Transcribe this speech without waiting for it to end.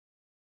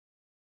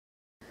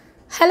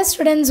Hello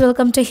students,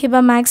 welcome to Hiba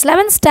Max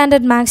 11th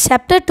Standard Max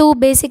Chapter 2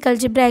 Basic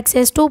Algebra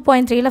Exercise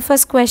 2.3 la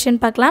first question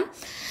பார்க்கலாம்.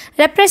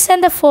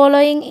 Represent the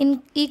following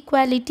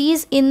inequalities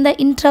in the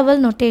interval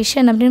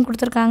notation அப்படினு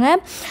கொடுத்திருக்காங்க.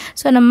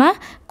 So நம்ம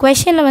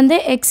questionல வந்து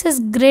x is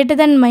greater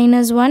than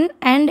 -1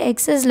 and x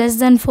is less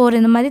than 4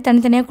 இந்த மாதிரி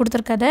தனித்தனியாக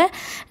கொடுத்துருக்கதை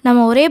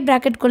நம்ம ஒரே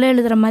ப்ராக்கெட்குள்ளே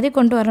எழுதுகிற மாதிரி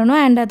கொண்டு வரணும்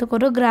அண்ட் அதுக்கு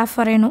ஒரு கிராஃப்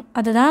வரையணும்.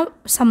 அதுதான்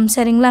சம்.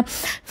 சரிங்களா?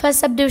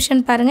 ஃபர்ஸ்ட்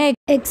சப்டிவிஷன் பாருங்கள்.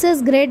 x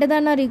is greater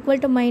than or equal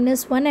to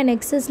 -1 and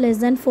x is less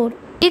than 4.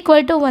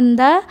 Equal to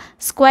வந்தால்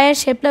ஸ்கொயர்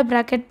ஷேப்பில்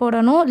ப்ராக்கெட்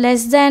போடணும்.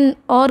 Less than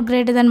or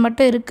greater than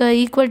மட்டும் இருக்குது.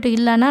 ஈக்குவல் டு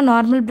இல்லைன்னா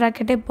நார்மல்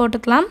ப்ராக்கெட்டே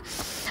போட்டுக்கலாம்.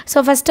 ஸோ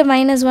ஃபஸ்ட்டு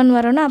 -1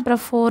 வரணும்,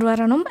 அப்புறம் 4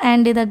 வரணும்.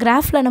 அண்ட் இதை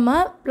கிராஃபில் நம்ம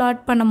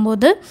ப்ளாட்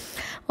பண்ணும்போது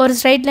ஒரு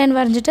ஸ்ட்ரைட் லைன்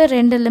வரைஞ்சிட்டு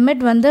ரெண்டு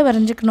லிமிட் வந்து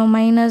வரைஞ்சிக்கணும்.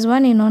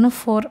 -1 இன்னொன்று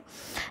 4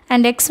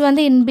 அண்ட் எக்ஸ்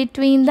வந்து இன்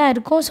பிட்வீன் தான்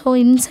இருக்கும். ஸோ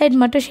இன்சைட்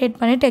மட்டும் ஷேட்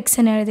பண்ணிவிட்டு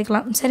எக்ஸ்ன்னு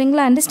எழுதிக்கலாம்.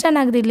 சரிங்களா?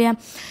 அண்டர்ஸ்டாண்ட் ஆகுது இல்லையா?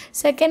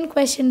 செகண்ட்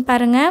கொஸ்டின்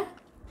பாருங்கள்.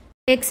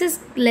 x is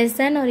less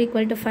than or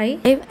equal to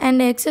 5 and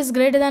x is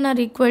greater than or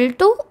equal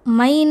to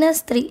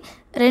 -3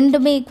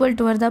 ரெண்டுமே ஈக்குவல்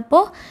டு வருதப்போ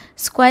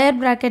ஸ்கொயர்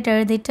ப்ராக்கெட்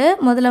எழுதிட்டு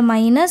முதல்ல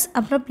மைனஸ்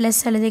அப்புறம் ப்ளஸ்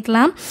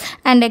எழுதிக்கலாம்.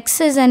 And X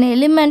is an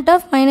element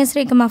of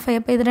 -3, 5.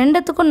 அப்போ இது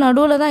ரெண்டுத்துக்கும்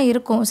நடுவில் தான்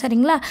இருக்கும்.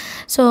 சரிங்களா?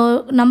 ஸோ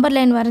நம்பர்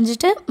லைன்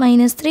வரைஞ்சிட்டு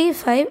 -3,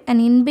 5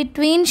 அண்ட் இன்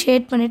பிட்வீன்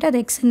ஷேட் பண்ணிவிட்டு அது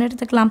எக்ஸ்ன்னு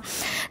எடுத்துக்கலாம்.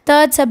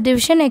 Third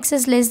subdivision X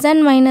is less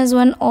than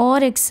 -1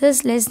 R X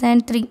is less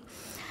than 3.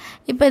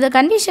 இப்போ இந்த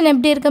கண்டிஷன்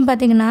எப்படி இருக்குன்னு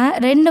பார்த்தீங்கன்னா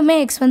ரெண்டுமே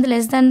எக்ஸ் வந்து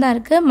லெஸ் தேன் தான்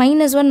இருக்குது.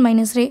 -1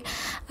 -3.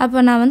 அப்போ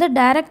நான் வந்து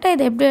டைரெக்டாக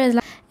இதை எப்படி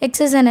எழுதலாம்?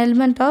 X is an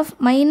element of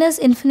 -∞,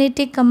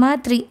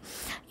 3.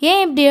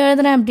 ஏன் இப்படி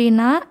எழுதுறேன்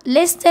அப்படின்னா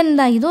லெஸ் தென்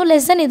தான். இதுவும்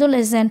லெஸ் தென், இதுவும்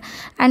லெஸ் தென்.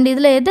 அண்ட்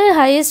இதில் எது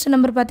ஹையஸ்ட்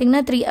நம்பர்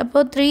பார்த்தீங்கன்னா 3.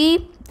 அப்போது 3,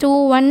 2,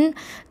 1,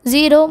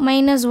 0,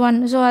 -1.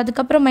 ஸோ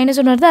அதுக்கப்புறம்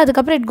 -1 வருது,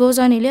 அதுக்கப்புறம் இட் கோஸ்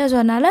ஆன் இல்லையா? ஸோ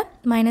அதனால்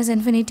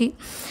 -∞.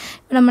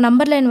 இப்போ நம்ம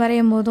நம்பர் லைன்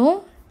வரையும் போதும்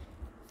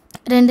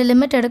ரெண்டு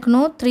லிமிட்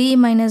எடுக்கணும். 3,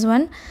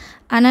 -1.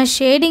 ஆனால்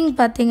ஷேடிங்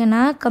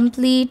பார்த்திங்கன்னா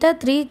கம்ப்ளீட்டாக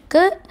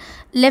 3க்கு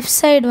லெஃப்ட்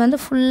சைடு வந்து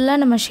ஃபுல்லாக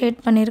நம்ம ஷேட்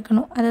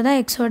பண்ணியிருக்கணும். அதுதான்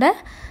எக்ஸோட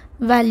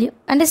வேல்யூ.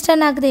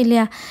 அண்டர்ஸ்டாண்ட் ஆகுது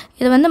இல்லையா?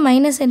 இது வந்து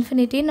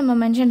 -∞ நம்ம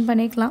மென்ஷன்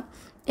பண்ணிக்கலாம்.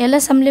 எல்லா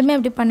சம்லேயுமே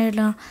அப்படி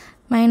பண்ணிடலாம்.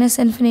 -∞,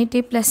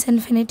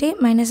 +∞,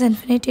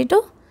 -∞ to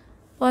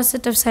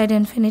பாசிட்டிவ்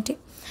சைடு ∞.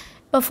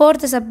 இப்போ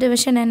ஃபோர்த்து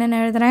சப்டிவிஷன்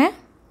என்னென்னு எழுதுகிறேன்.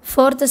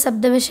 Fourth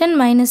subdivision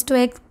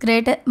 -2x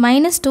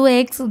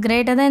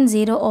greater than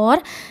 0 or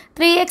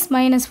 3x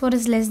minus 4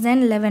 is less than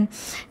 11.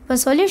 இப்போ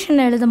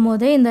சொல்யூஷன் எழுதும்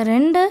போது இந்த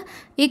ரெண்டு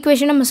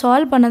ஈக்குவேஷன் நம்ம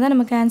சால்வ் பண்ண தான்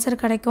நமக்கு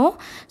ஆன்சர் கிடைக்கும்.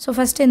 ஸோ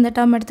ஃபஸ்ட்டு இந்த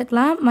டேர்ம்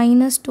எடுத்துக்கலாம்.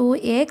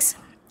 -2x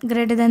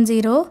greater than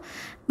 0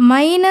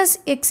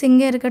 -x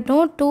இங்கே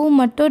இருக்கட்டும், 2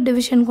 மட்டும்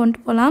டிவிஷன் கொண்டு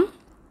போகலாம்.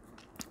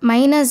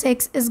 -x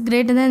is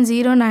greater than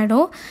 0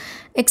 ஆகிடும்.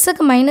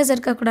 எக்ஸுக்கு மைனஸ்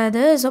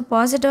இருக்கக்கூடாது. ஸோ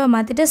பாசிட்டிவாக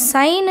மாற்றிட்டு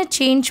சைனை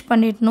சேஞ்ச்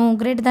பண்ணிடணும்.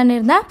 கிரேட்டர் தான்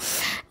இருந்தால்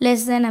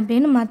லெஸ் தேன்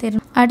அப்படின்னு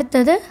மாற்றிடணும்.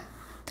 அடுத்தது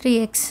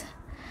 3x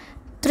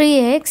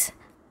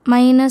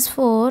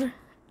 -4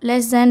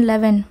 less than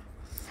 11.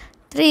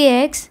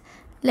 3x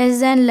less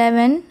than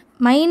 11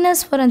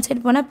 -4 அந்த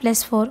சைடு போனால்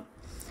 +4.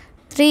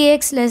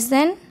 3x less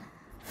than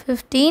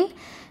 15,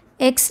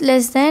 x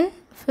less than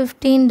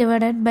 15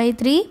 divided by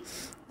 3,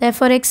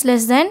 therefore x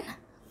less than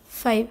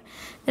 5.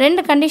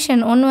 ரெண்டு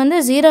கண்டிஷன். ஒன்று வந்து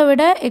 0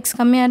 விட எக்ஸ்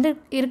கம்மியாக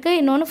இருக்குது,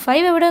 இன்னொன்று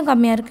 5 விட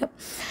கம்மியாக இருக்குது.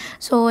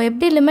 ஸோ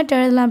எப்படி லிமிட்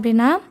எழுதலாம்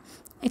அப்படின்னா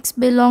எக்ஸ்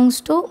பிலாங்ஸ்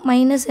டு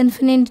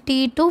 -∞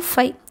 to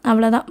 5.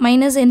 அவ்வளோதான்.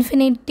 -∞,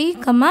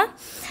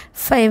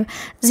 5.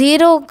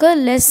 0க்கு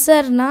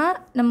லெஸ்ஸர்னால்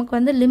நமக்கு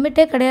வந்து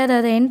லிமிட்டே கிடையாது,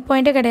 அது எண்ட்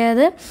பாயிண்ட்டே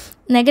கிடையாது.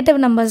 நெகட்டிவ்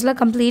நம்பர்ஸில்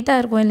கம்ப்ளீட்டாக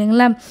இருக்கும்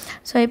இல்லைங்களா?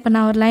 ஸோ இப்போ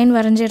நான் ஒரு லைன்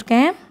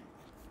வரைஞ்சிருக்கேன்.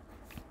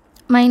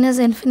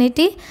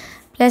 -∞,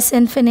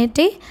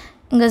 +∞.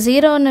 இங்கே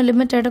 0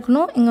 லிமிட்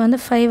எடுக்கணும், இங்கே வந்து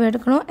 5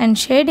 எடுக்கணும். அண்ட்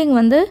ஷேடிங்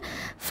வந்து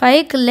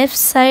 5க்கு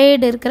லெஃப்ட்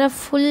சைடு இருக்கிற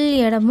ஃபுல்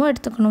இடமும்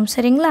எடுத்துக்கணும்.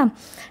 சரிங்களா?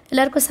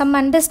 எல்லாருக்கும் சம்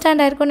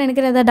அண்டர்ஸ்டாண்ட் ஆகிருக்கும்னு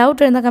நினைக்கிறேன். ஏதாவது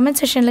டவுட் இருந்தால் கமெண்ட்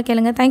செக்ஷனில்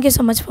கேளுங்க. தேங்க்யூ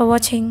ஸோ மச் ஃபார்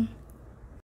வாட்சிங்.